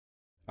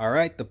All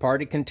right, the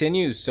party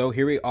continues. So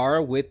here we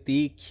are with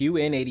the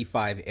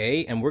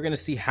QN85A, and we're going to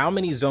see how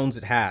many zones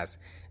it has.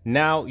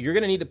 Now, you're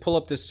going to need to pull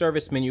up the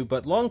service menu,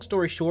 but long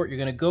story short, you're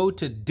going to go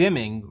to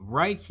dimming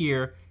right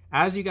here.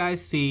 As you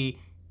guys see,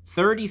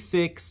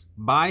 36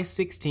 by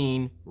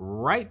 16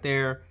 right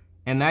there,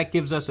 and that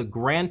gives us a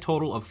grand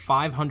total of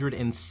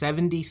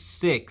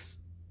 576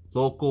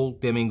 local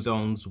dimming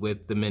zones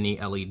with the mini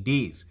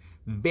LEDs.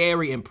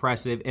 Very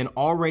impressive and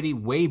already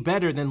way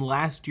better than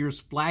last year's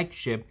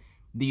flagship,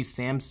 the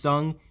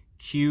Samsung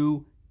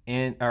the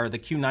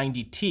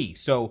Q90T.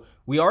 So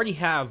we already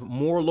have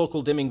more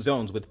local dimming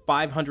zones with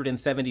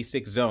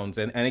 576 zones.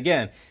 And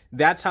again,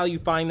 that's how you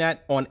find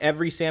that on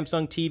every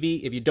Samsung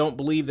TV. If you don't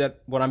believe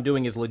that what I'm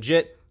doing is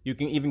legit, you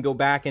can even go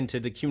back into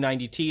the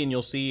Q90T and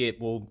you'll see it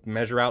will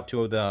measure out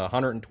to the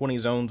 120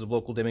 zones of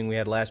local dimming we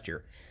had last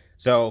year.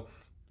 So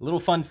a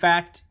little fun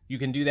fact, you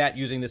can do that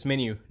using this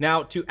menu.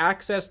 Now, to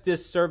access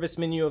this service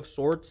menu of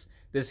sorts,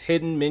 this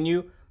hidden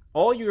menu,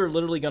 all you're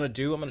literally going to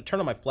do, I'm going to turn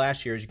on my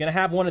flash here, is you're going to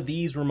have one of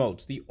these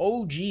remotes, the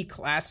OG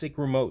classic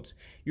remotes.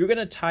 You're going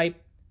to type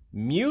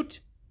mute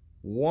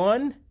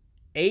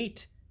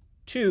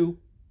 182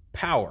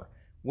 power.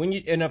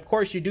 And of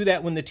course you do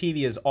that when the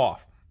TV is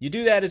off. You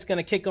do that, it's going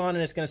to kick on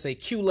and it's going to say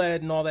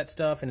QLED and all that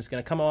stuff, and it's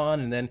going to come on,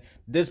 and then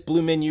this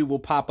blue menu will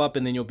pop up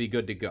and then you'll be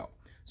good to go.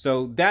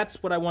 So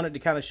that's what I wanted to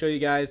kind of show you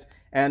guys.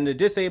 And to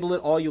disable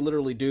it, all you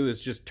literally do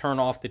is just turn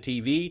off the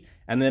TV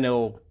and then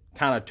it'll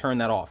kind of turn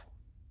that off.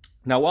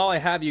 Now, while I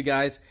have you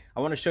guys,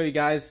 I want to show you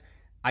guys,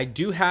 I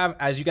do have,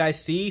 as you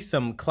guys see,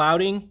 some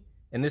clouding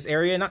in this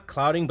area. Not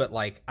clouding, but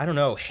like, I don't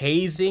know,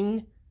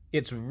 hazing.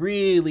 It's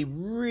really,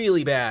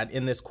 really bad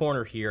in this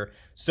corner here.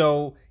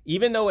 So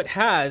even though it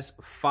has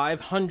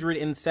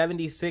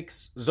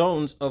 576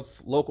 zones of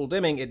local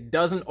dimming, it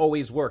doesn't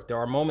always work. There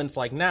are moments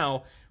like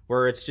now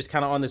where it's just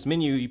kind of on this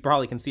menu. You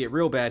probably can see it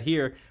real bad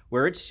here,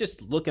 where it's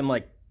just looking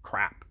like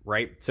crap,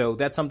 right? So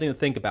that's something to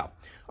think about.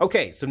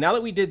 Okay, so now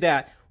that we did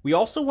that, we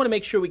also want to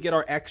make sure we get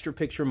our extra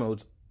picture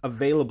modes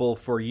available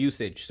for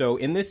usage. So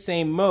in this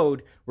same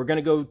mode, we're going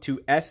to go to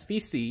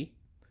SVC.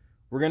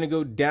 We're going to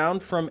go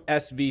down from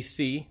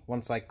SVC.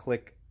 Once I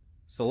click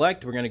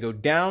select, we're going to go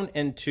down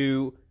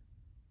into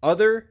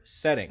other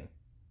setting.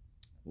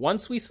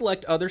 Once we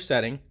select other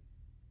setting,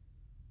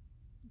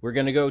 we're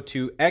going to go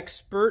to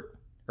expert,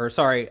 or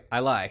sorry, I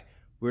lie.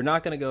 We're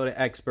not going to go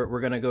to expert. We're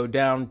going to go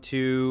down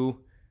to,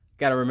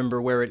 got to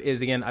remember where it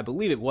is again. I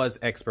believe it was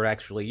expert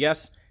actually,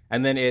 yes.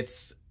 And then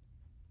it's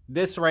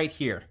this right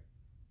here,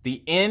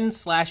 the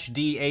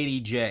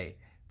N/D80J.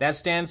 That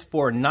stands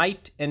for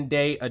night and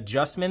day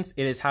adjustments.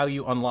 It is how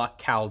you unlock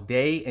Cal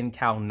Day and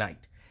Cal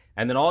Night.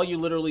 And then all you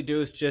literally do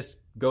is just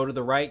go to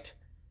the right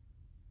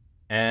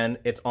and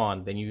it's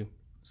on. Then you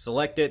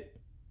select it,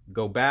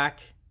 go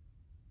back,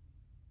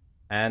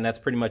 and that's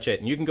pretty much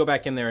it. And you can go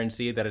back in there and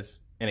see that it's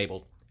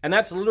enabled. And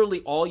that's literally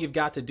all you've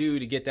got to do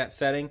to get that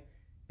setting.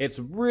 It's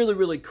really,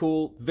 really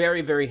cool, very,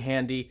 very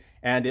handy,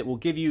 and it will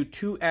give you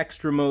 2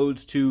 extra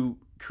modes to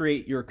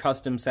create your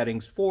custom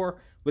settings for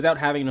without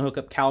having to hook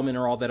up Calman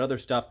or all that other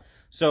stuff.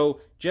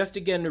 So just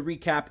again to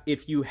recap,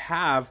 if you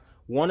have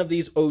one of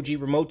these OG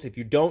remotes, if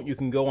you don't, you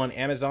can go on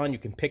Amazon, you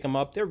can pick them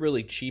up. They're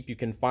really cheap. You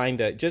can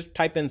find just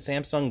type in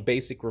Samsung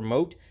basic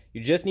remote.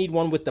 You just need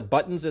one with the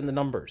buttons and the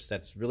numbers.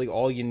 That's really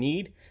all you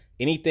need.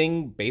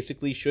 Anything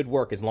basically should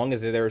work as long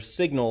as there's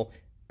signal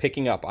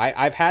picking up.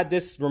 I've had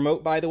this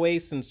remote, by the way,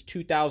 since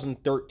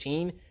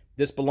 2013.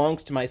 This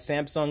belongs to my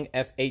Samsung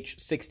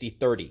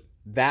FH6030,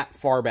 that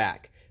far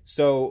back.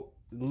 So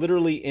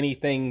literally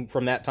anything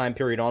from that time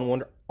period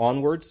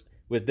onwards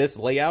with this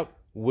layout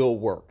will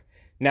work.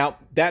 Now,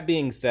 that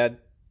being said,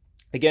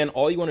 again,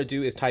 all you want to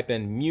do is type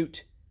in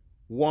mute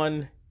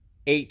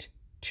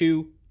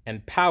 182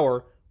 and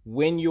power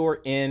when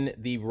you're in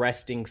the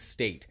resting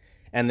state.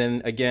 And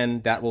then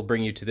again, that will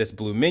bring you to this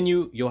blue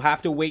menu. You'll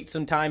have to wait.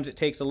 Sometimes it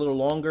takes a little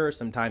longer,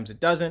 sometimes it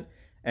doesn't.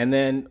 And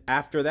then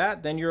after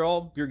that, then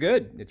you're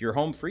good. You're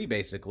home free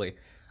basically.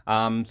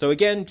 So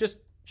again, just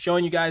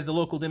showing you guys the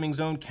local dimming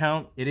zone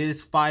count. It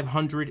is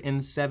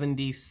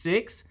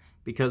 576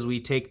 because we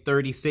take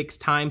 36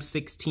 times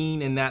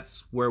 16 and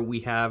that's where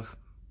we have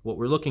what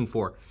we're looking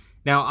for.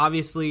 Now,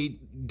 obviously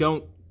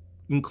don't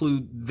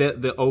include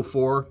the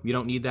 04. You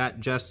don't need that,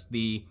 just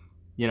the,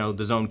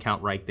 the zone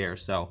count right there.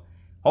 So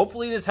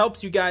hopefully this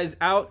helps you guys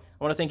out.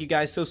 I want to thank you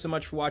guys so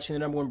much for watching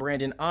the #1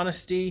 brand in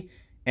honesty.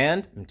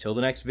 And until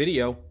the next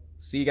video,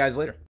 see you guys later.